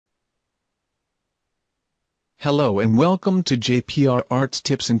Hello and welcome to JPR Arts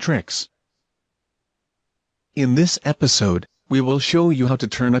Tips and Tricks. In this episode, we will show you how to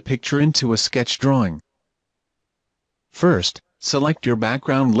turn a picture into a sketch drawing. First, select your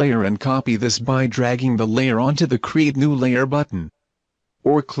background layer and copy this by dragging the layer onto the Create New Layer button.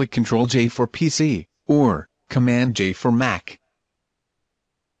 Or click Ctrl-J for PC, or Command-J for Mac.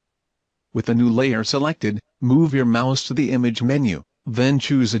 With a new layer selected, move your mouse to the Image menu, then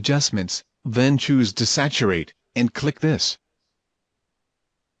choose Adjustments, then choose Desaturate, and click this.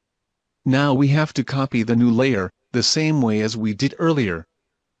 Now we have to copy the new layer, the same way as we did earlier.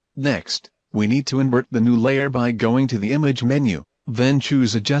 Next, we need to invert the new layer by going to the Image menu, then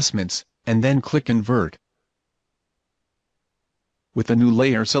choose Adjustments, and then click Invert. With the new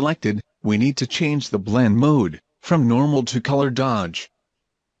layer selected, we need to change the blend mode, from normal to color dodge.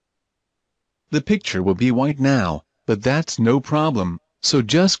 The picture will be white now, but that's no problem, so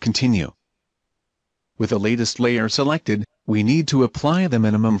just continue. With the latest layer selected, we need to apply the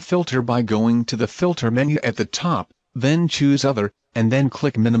minimum filter by going to the Filter menu at the top, then choose Other, and then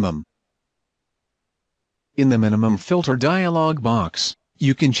click Minimum. In the Minimum Filter dialog box,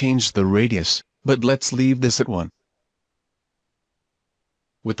 you can change the radius, but let's leave this at 1.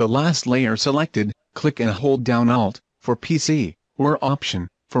 With the last layer selected, click and hold down Alt, for PC, or Option,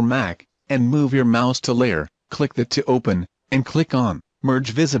 for Mac, and move your mouse to Layer, click that to open, and click on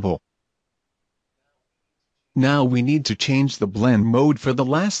Merge Visible. Now we need to change the blend mode for the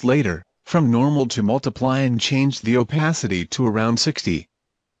last layer, from normal to multiply and change the opacity to around 60.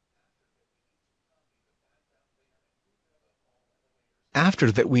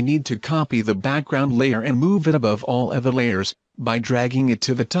 After that we need to copy the background layer and move it above all other layers, by dragging it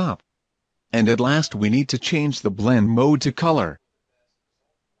to the top. And at last we need to change the blend mode to color.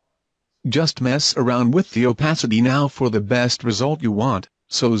 Just mess around with the opacity now for the best result you want,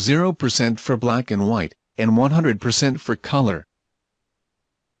 so 0% for black and white, and 100% for color.